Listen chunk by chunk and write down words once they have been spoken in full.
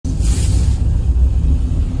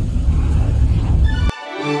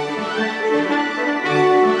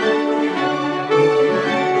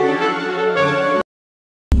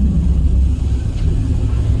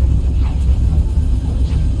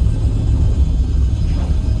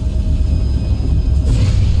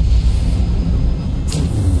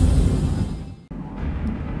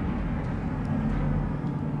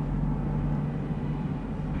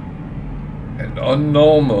on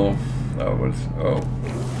normal, I would. Oh,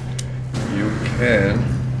 you can.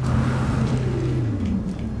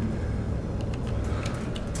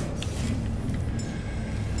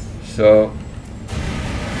 So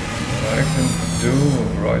what I can do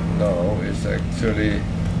right now is actually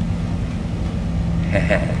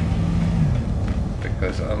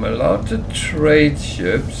because I'm allowed to trade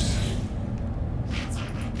ships.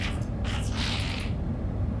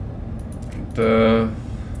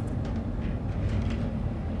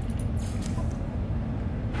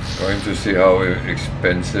 Going to see how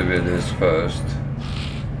expensive it is first.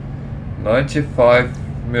 95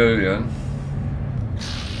 million.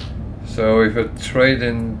 So if I trade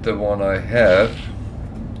in the one I have,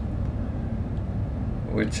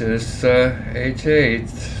 which is 88,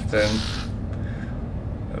 then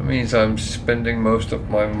that means I'm spending most of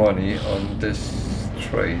my money on this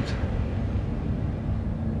trade.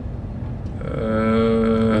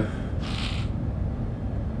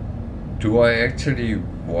 Do I actually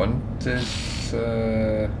want this?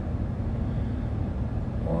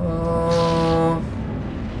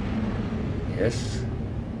 Yes.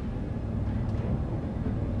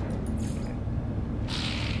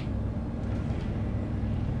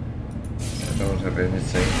 Don't have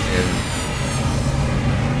anything in,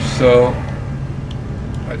 so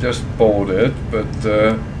I just bought it, but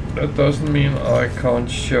that doesn't mean I can't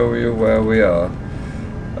show you where we are.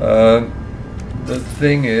 The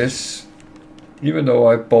thing is, even though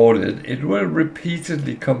I bought it, it will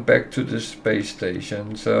repeatedly come back to the space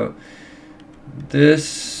station, so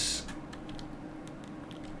this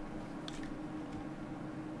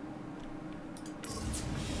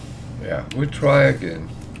yeah, we try again.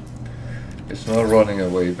 It's not running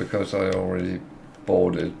away because I already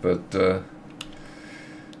bought it, but the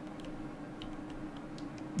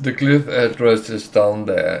Glyph address is down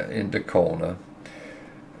there in the corner.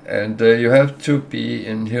 And you have to be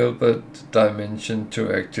in Hilbert Dimension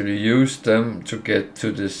to actually use them to get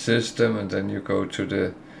to the system, and then you go to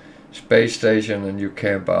the space station and you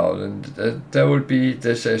camp out. And there will be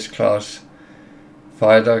this S-class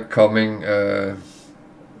fighter coming. It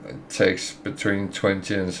takes between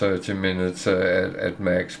 20 and 30 minutes at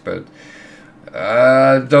max, but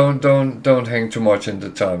don't hang too much in the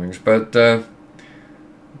timings. But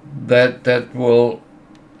that will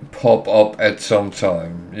pop up at some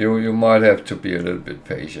time. You might have to be a little bit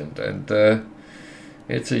patient. And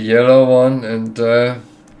it's a yellow one, and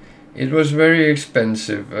it was very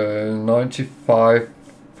expensive, 95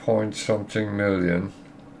 point something million.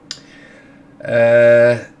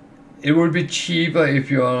 It will be cheaper if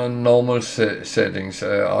you are on normal settings.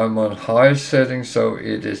 I'm on high settings, so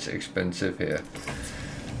it is expensive here.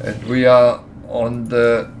 And we are on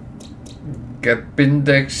the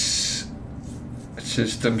Gapindex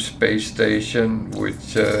system space station,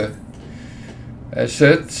 which as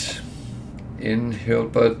said, in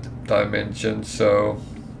Hilbert Dimension, so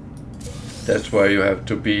that's where you have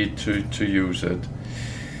to be to use it.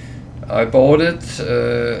 I bought it,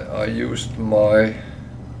 I used my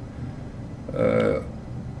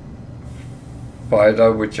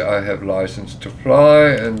fighter, which I have license to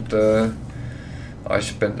fly, and I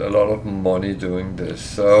spent a lot of money doing this,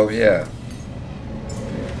 so yeah.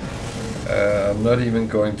 I'm not even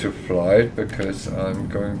going to fly it because I'm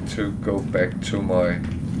going to go back to my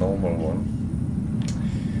normal one.